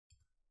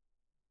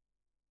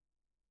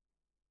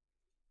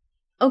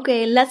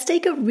Okay, let's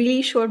take a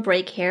really short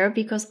break here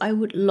because I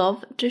would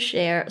love to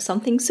share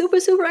something super,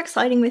 super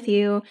exciting with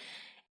you.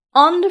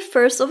 On the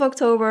 1st of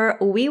October,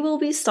 we will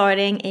be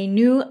starting a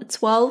new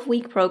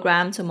 12-week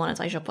program to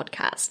monetize your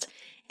podcast.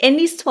 In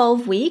these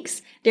 12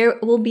 weeks, there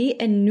will be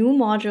a new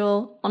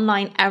module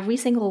online every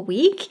single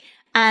week,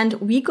 and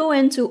we go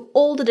into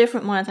all the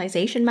different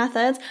monetization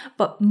methods,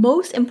 but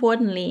most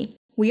importantly,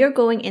 we are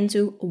going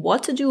into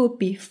what to do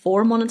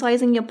before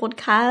monetizing your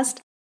podcast,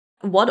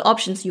 what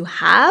options you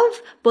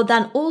have, but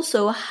then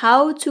also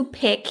how to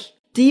pick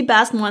the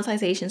best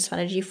monetization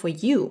strategy for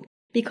you.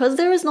 Because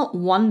there is not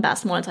one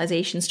best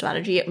monetization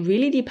strategy, it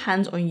really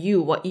depends on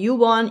you, what you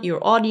want,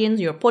 your audience,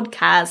 your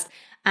podcast,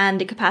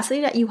 and the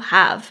capacity that you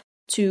have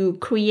to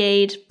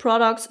create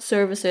products,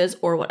 services,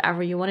 or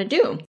whatever you want to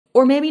do.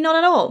 Or maybe not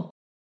at all.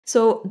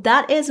 So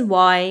that is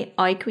why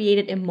I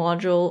created a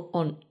module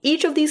on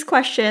each of these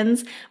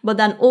questions, but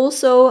then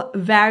also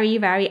very,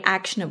 very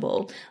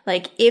actionable.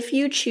 Like if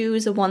you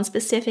choose one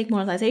specific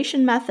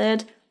monetization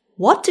method,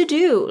 what to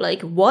do?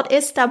 Like what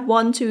is step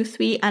 1, 2,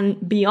 3,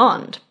 and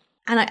beyond?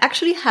 And I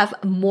actually have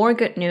more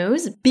good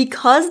news.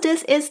 Because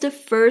this is the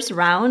first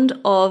round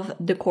of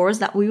the course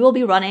that we will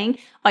be running,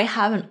 I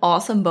have an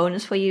awesome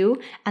bonus for you.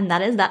 And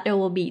that is that there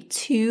will be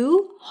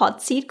 2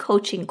 hot seat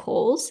coaching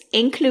calls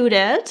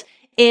included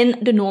in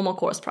the normal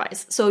course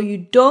price. So you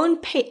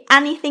don't pay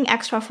anything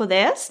extra for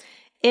this.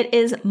 It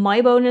is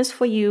my bonus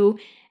for you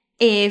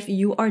if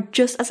you are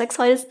just as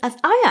excited as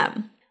I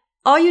am.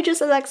 Are you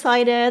just as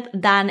excited?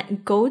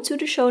 Then go to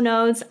the show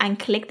notes and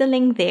click the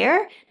link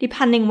there.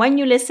 Depending when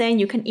you listen,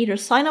 you can either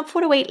sign up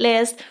for the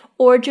waitlist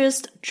or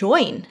just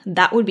join.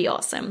 That would be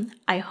awesome.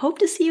 I hope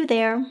to see you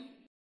there.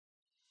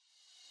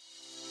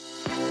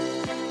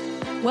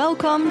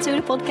 Welcome to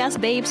the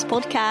Podcast Babes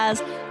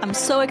podcast. I'm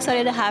so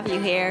excited to have you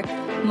here.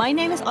 My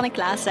name is Anne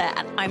Klaassen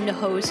and I'm the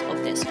host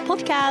of this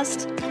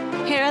podcast.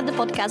 Here at the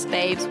Podcast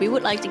Babes, we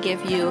would like to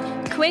give you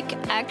quick,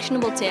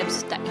 actionable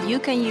tips that you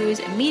can use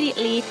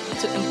immediately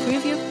to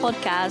improve your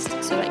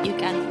podcast so that you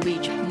can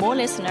reach more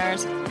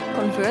listeners,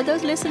 convert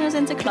those listeners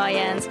into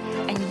clients,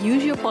 and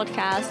use your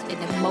podcast in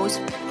the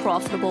most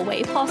profitable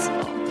way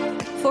possible.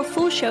 For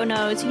full show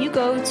notes, you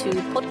go to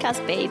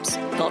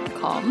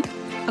podcastbabes.com.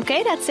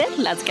 Okay, that's it.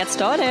 Let's get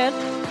started.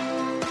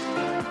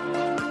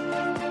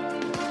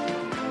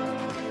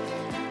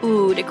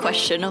 Ooh, the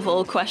question of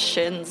all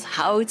questions,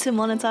 how to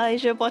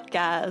monetize your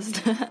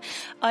podcast.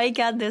 I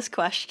get this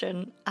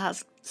question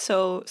asked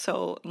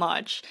so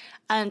much.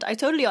 And I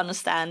totally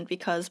understand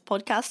because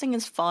podcasting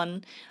is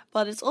fun,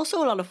 but it's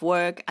also a lot of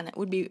work and it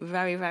would be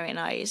very, very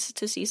nice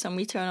to see some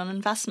return on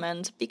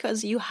investment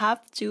because you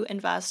have to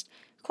invest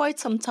quite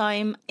some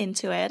time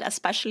into it,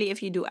 especially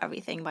if you do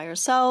everything by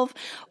yourself.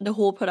 The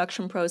whole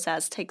production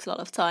process takes a lot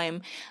of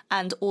time.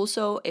 And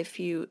also, if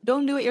you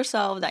don't do it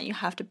yourself, then you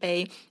have to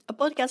pay a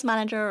podcast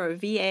manager or a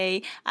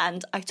VA.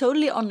 And I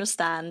totally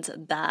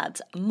understand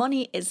that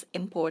money is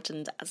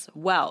important as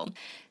well.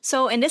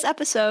 So in this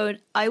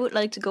episode, I would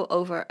like to go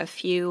over a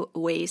few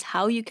ways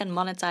how you can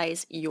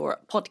monetize your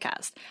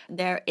podcast.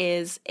 There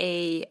is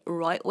a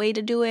right way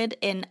to do it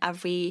in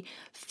every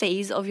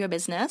phase of your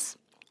business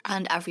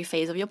and every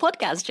phase of your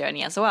podcast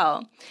journey as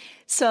well.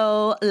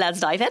 So let's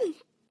dive in.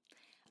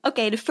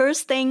 Okay, the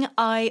first thing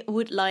I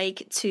would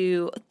like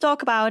to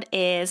talk about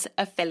is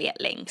affiliate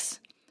links.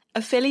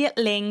 Affiliate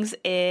links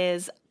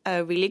is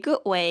a really good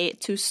way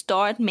to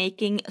start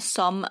making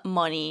some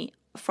money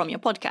from your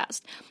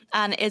podcast.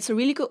 And it's a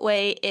really good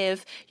way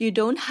if you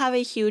don't have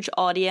a huge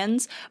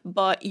audience,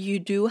 but you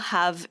do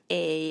have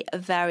a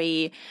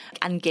very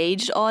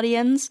engaged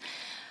audience.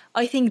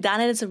 I think then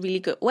it is a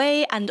really good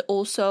way. And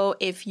also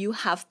if you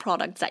have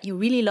products that you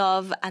really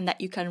love and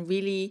that you can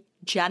really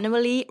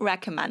genuinely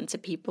recommend to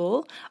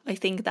people, I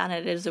think then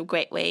it is a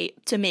great way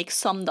to make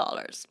some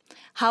dollars.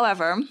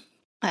 However,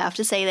 I have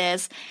to say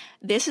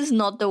this is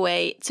not the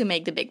way to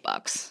make the big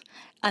bucks.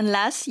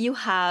 Unless you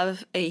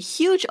have a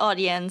huge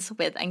audience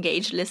with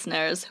engaged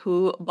listeners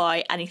who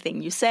buy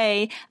anything you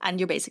say and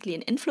you're basically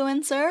an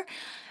influencer.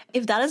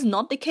 If that is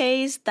not the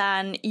case,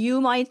 then you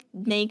might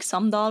make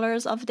some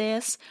dollars of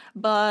this,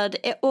 but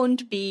it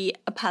won't be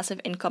a passive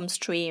income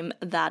stream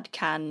that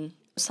can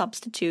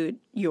substitute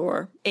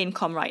your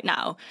income right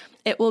now.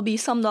 It will be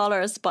some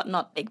dollars, but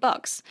not big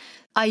bucks.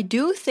 I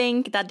do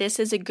think that this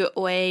is a good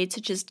way to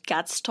just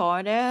get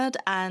started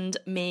and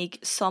make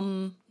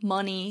some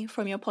money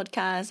from your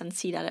podcast and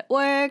see that it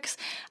works.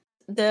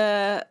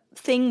 The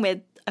thing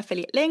with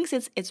affiliate links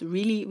is it's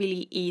really,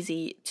 really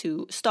easy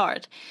to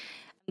start.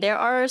 There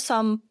are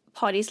some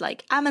parties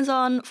like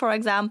Amazon, for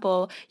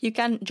example. You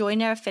can join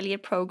their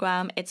affiliate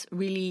program. It's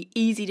really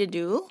easy to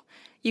do.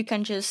 You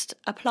can just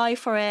apply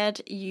for it.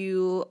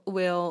 You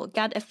will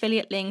get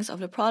affiliate links of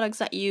the products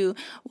that you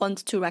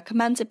want to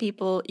recommend to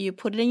people. You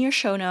put it in your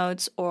show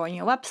notes or on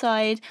your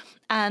website,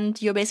 and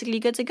you're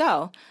basically good to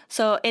go.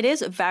 So it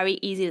is very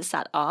easy to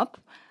set up.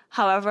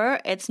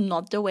 However, it's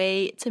not the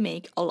way to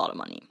make a lot of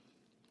money.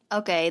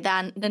 Okay,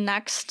 then the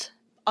next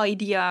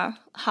idea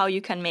how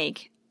you can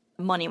make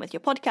money with your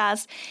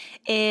podcast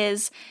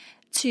is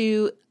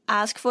to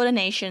ask for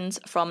donations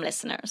from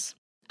listeners.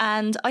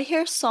 And I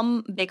hear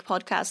some big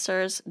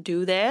podcasters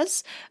do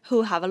this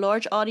who have a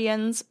large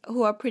audience,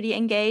 who are pretty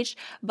engaged,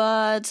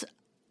 but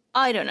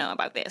I don't know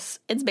about this.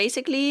 It's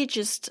basically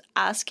just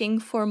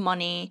asking for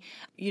money.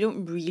 You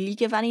don't really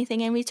give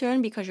anything in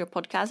return because your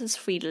podcast is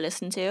free to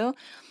listen to.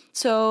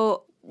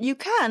 So you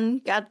can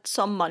get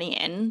some money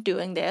in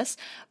doing this,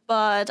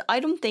 but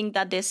I don't think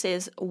that this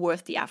is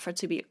worth the effort,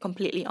 to be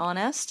completely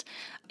honest.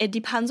 It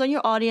depends on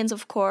your audience,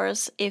 of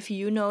course. If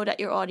you know that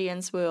your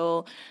audience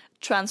will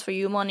transfer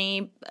you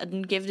money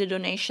and give the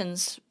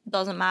donations,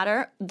 doesn't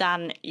matter,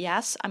 then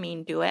yes,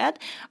 do it.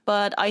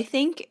 But I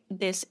think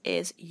this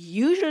is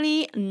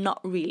usually not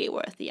really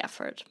worth the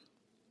effort.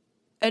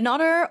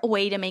 Another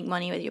way to make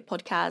money with your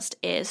podcast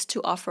is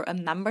to offer a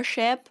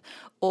membership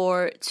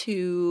or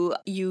to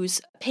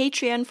use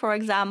Patreon, for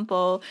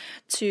example,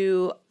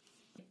 to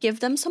give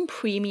them some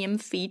premium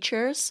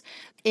features.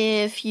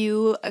 If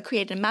you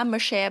create a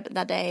membership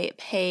that they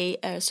pay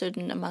a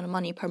certain amount of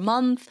money per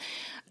month,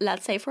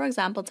 let's say, for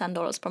example,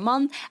 $10 per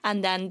month,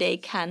 and then they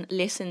can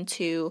listen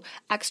to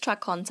extra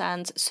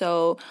content,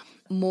 so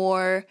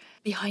more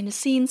behind the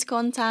scenes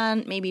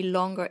content, maybe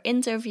longer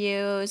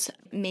interviews,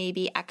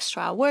 maybe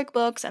extra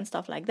workbooks and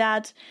stuff like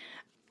that.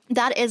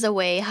 That is a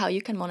way how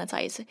you can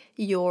monetize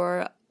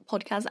your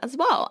podcast as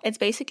well. It's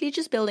basically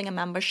just building a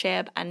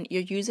membership and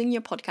you're using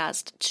your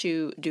podcast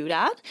to do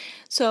that.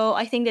 So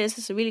I think this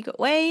is a really good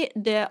way.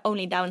 The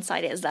only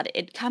downside is that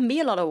it can be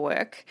a lot of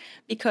work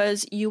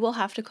because you will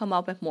have to come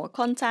up with more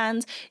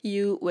content.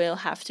 You will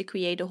have to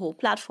create a whole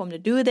platform to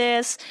do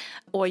this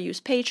or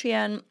use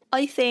Patreon.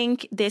 I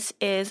think this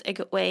is a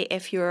good way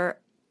if you're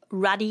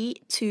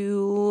ready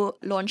to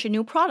launch a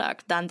new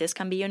product, then this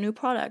can be your new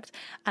product.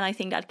 And I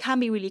think that can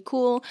be really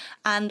cool.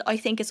 And I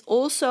think it's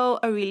also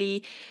a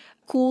really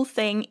cool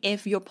thing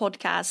if your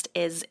podcast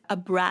is a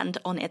brand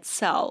on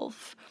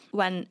itself.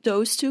 When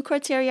those two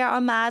criteria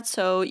are met,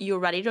 so you're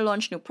ready to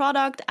launch a new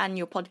product and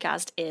your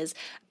podcast is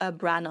a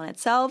brand on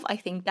itself, I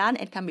think then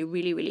it can be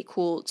really, really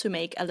cool to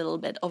make a little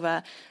bit of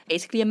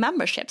basically a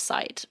membership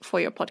site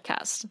for your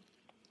podcast.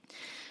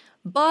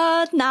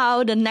 But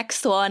now the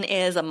next one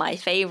is my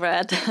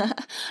favorite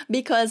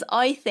because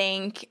I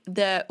think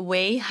the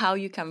way how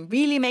you can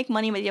really make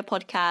money with your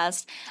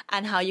podcast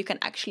and how you can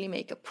actually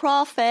make a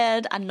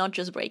profit and not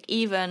just break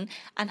even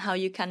and how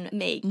you can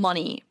make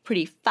money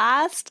pretty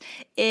fast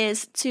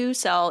is to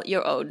sell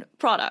your own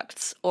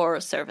products or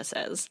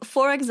services.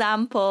 For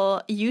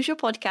example, use your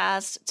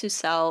podcast to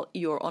sell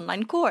your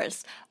online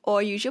course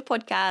or use your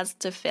podcast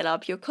to fill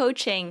up your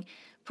coaching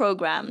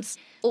programs.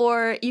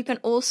 Or you can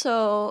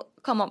also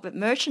come up with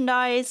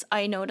merchandise.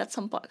 I know that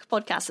some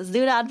podcasters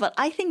do that, but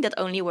I think that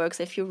only works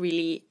if you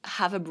really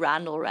have a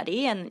brand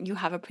already and you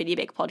have a pretty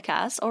big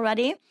podcast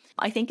already.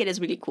 I think it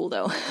is really cool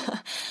though.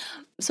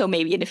 So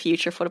maybe in the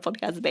future for the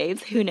podcast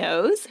babes, who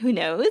knows?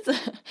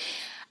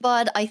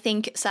 But I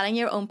think selling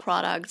your own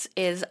products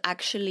is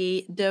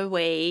actually the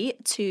way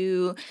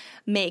to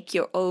make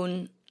your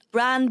own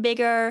brand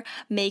bigger,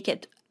 make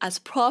it as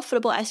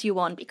profitable as you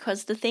want,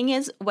 because the thing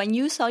is, when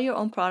you sell your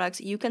own products,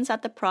 you can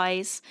set the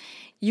price,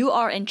 you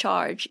are in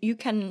charge, you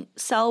can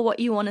sell what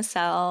you want to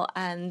sell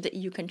and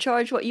you can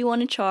charge what you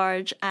want to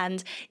charge.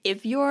 And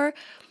if your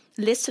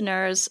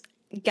listeners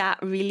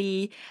get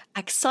really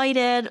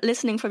excited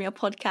listening from your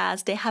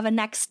podcast, they have a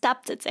next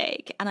step to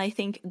take. And I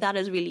think that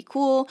is really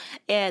cool,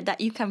 that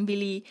you can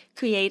really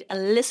create a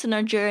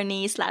listener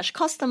journey /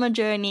 customer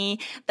journey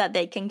that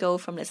they can go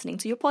from listening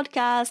to your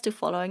podcast to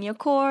following your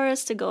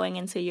course to going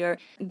into your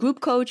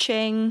group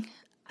coaching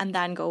and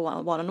then go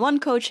on one-on-one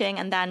coaching.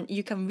 And then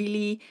you can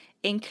really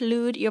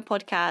include your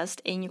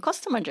podcast in your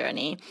customer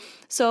journey.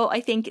 So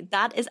I think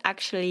that is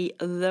actually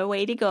the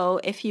way to go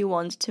if you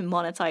want to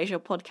monetize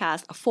your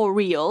podcast for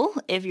real,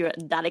 if you're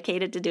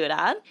dedicated to do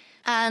that.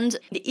 And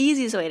the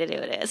easiest way to do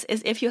this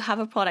is if you have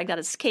a product that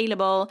is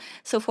scalable.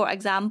 So for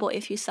example,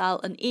 if you sell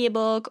an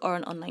ebook or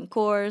an online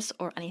course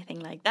or anything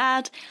like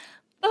that.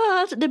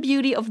 But the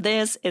beauty of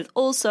this is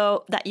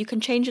also that you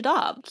can change it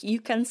up. You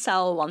can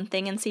sell one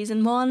thing in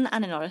season 1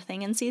 and another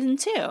thing in season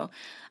 2.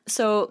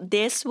 So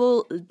this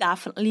will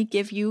definitely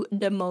give you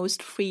the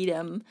most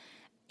freedom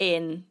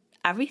in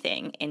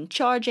everything, in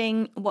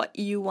charging what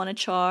you want to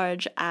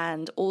charge,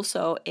 and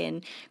also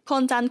in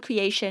content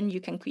creation.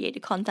 You can create the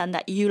content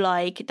that you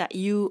like, that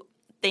you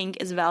think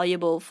is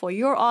valuable for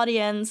your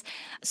audience.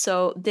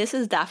 So this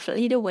is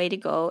definitely the way to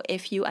go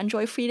if you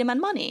enjoy freedom and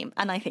money.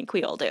 And I think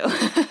we all do.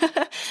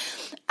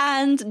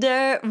 And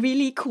the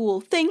really cool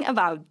thing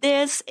about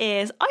this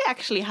is I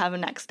actually have a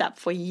next step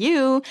for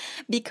you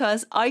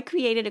because I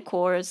created a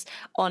course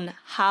on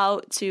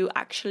how to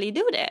actually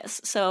do this.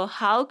 So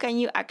how can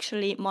you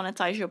actually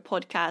monetize your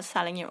podcast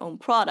selling your own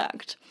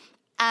product?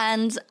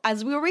 And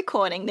as we're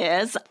recording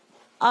this,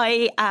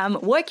 I am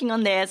working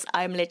on this.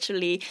 I'm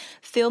literally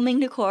filming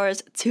the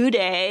course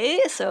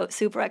today, so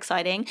super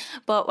exciting.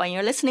 But when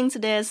you're listening to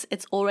this,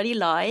 it's already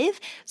live.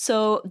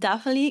 So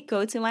definitely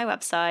go to my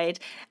website,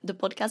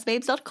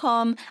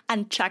 thepodcastbabes.com,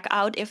 and check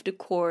out if the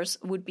course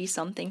would be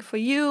something for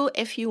you,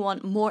 if you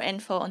want more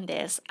info on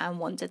this and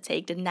want to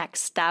take the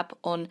next step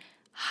on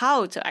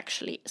how to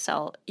actually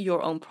sell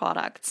your own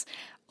products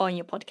on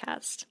your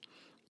podcast.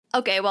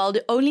 Okay, well,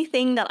 the only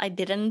thing that I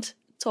didn't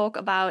talk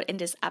about in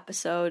this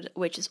episode,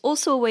 which is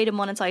also a way to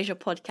monetize your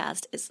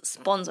podcast, is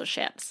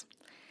sponsorships.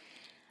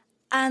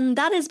 And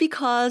that is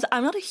because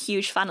I'm not a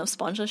huge fan of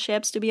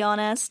sponsorships, to be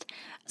honest.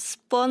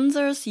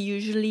 Sponsors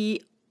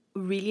usually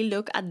really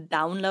look at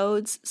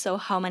downloads. So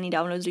how many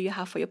downloads do you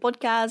have for your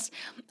podcast?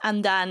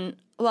 And then,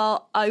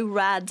 well, I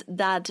read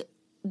that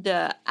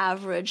the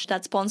average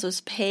that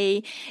sponsors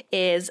pay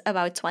is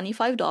about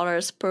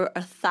 $25 per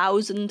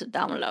 1,000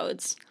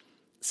 downloads.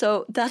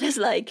 So that is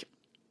like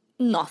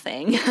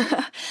nothing.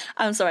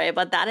 I'm sorry,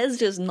 but that is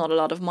just not a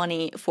lot of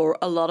money for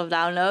a lot of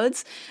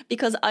downloads,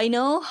 because I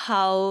know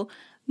how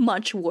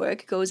much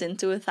work goes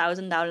into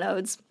 1,000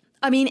 downloads.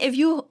 I mean, if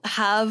you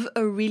have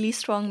a really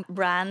strong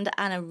brand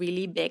and a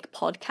really big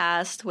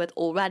podcast with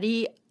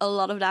already a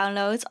lot of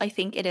downloads, I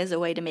think it is a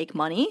way to make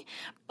money.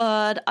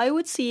 But I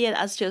would see it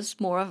as just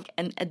more of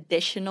an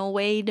additional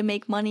way to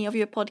make money of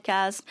your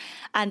podcast.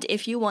 And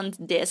if you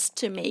want this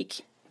to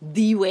make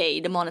the way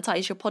to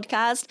monetize your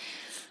podcast,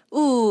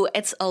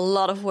 it's a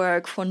lot of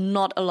work for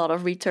not a lot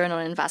of return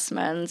on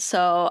investment.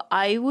 So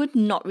I would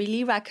not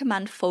really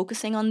recommend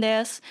focusing on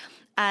this.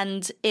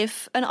 And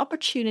if an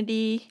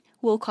opportunity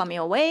will come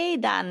your way,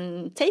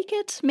 then take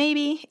it,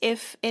 maybe,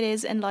 if it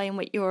is in line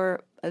with your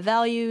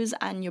values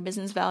and your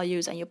business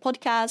values and your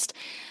podcast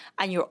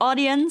and your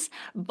audience.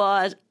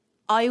 But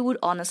I would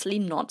honestly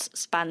not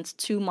spend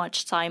too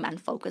much time and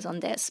focus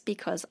on this,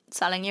 because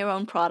selling your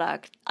own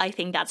product, I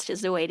think that's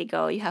just the way to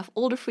go. You have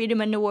all the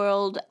freedom in the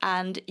world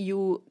and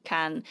you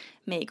can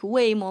make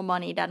way more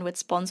money than with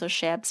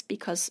sponsorships,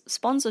 because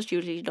sponsors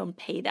usually don't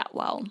pay that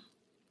well.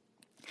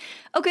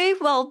 Okay,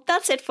 well,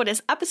 that's it for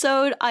this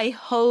episode. I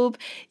hope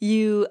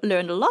you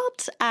learned a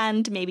lot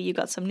and maybe you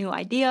got some new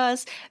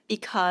ideas,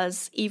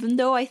 because even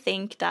though I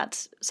think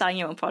that selling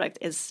your own product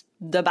is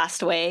the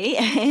best way,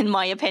 in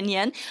my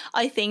opinion,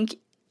 I think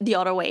the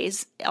other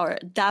ways are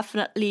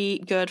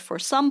definitely good for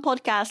some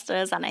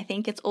podcasters, and I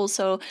think it's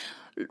also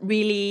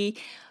really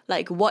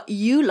like what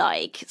you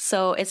like.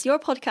 So it's your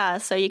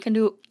podcast, so you can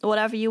do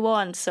whatever you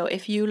want. So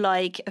if you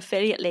like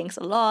affiliate links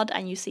a lot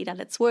and you see that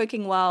it's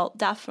working well,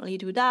 definitely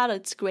do that.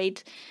 It's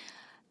great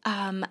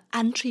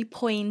entry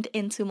point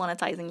into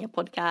monetizing your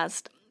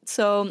podcast.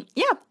 So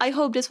yeah, I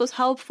hope this was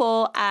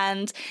helpful,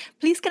 and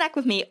please connect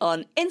with me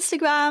on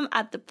Instagram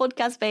at the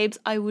Podcast Babes.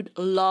 I would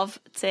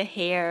love to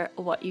hear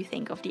what you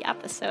think of the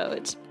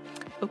episode.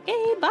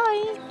 Okay,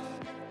 bye.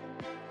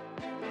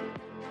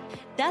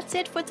 That's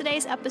it for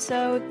today's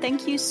episode.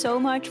 Thank you so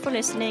much for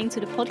listening to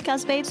the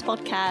Podcast Babes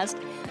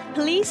podcast.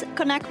 Please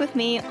connect with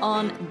me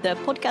on the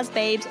Podcast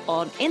Babes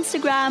on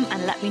Instagram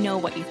and let me know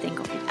what you think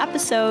of the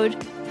episode.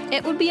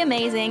 It would be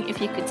amazing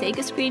if you could take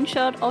a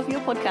screenshot of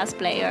your podcast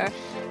player,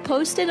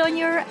 post it on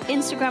your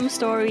Instagram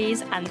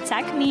stories and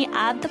tag me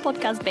at the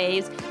Podcast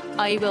Babes.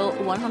 I will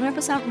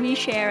 100%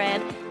 reshare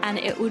it, and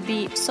it would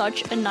be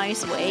such a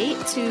nice way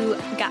to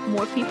get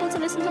more people to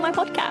listen to my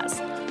podcast.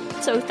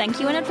 So thank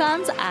you in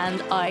advance,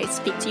 and I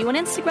speak to you on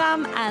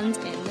Instagram and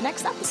in the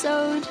next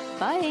episode.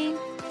 Bye.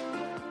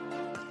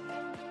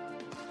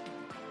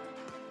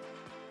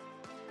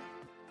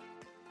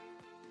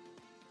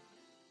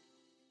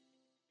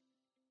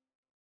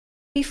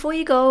 Before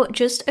you go,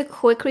 just a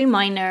quick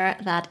reminder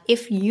that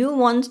if you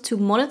want to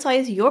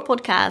monetize your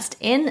podcast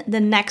in the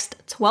next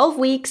 12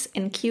 weeks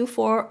in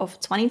Q4 of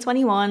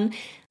 2021,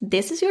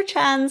 this is your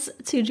chance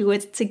to do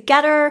it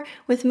together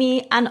with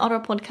me and other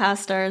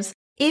podcasters.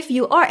 If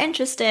you are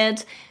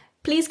interested,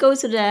 please go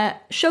to the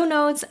show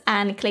notes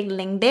and click the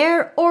link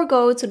there, or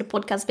go to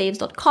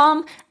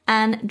thepodcastbabes.com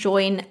and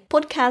join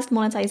Podcast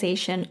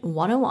Monetization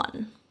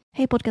 101.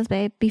 Hey Podcast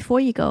Babe,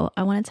 before you go,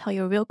 I want to tell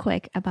you real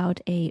quick about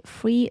a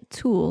free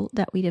tool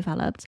that we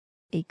developed,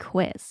 a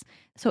quiz.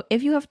 So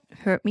if you have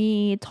heard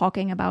me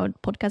talking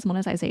about podcast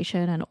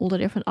monetization and all the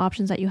different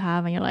options that you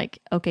have, and you're like,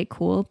 okay,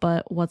 cool,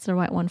 but what's the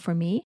right one for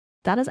me?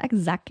 That is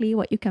exactly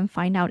what you can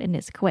find out in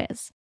this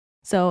quiz.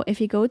 So if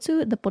you go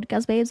to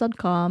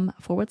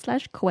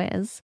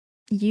thepodcastbabes.com/quiz,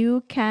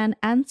 you can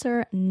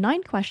answer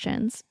 9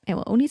 questions. It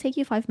will only take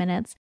you 5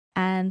 minutes.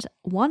 And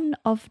one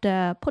of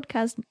the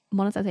podcast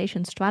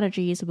monetization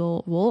strategies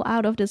will roll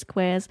out of this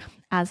quiz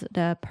as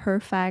the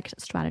perfect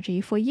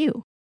strategy for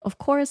you. Of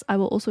course, I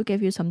will also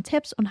give you some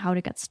tips on how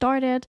to get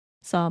started,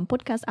 some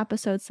podcast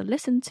episodes to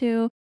listen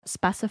to,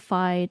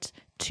 specified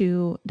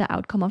to the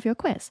outcome of your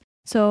quiz.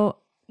 So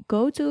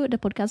go to the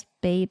Podcast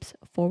Babes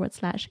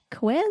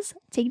 /quiz,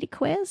 take the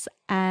quiz,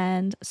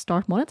 and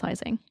start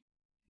monetizing.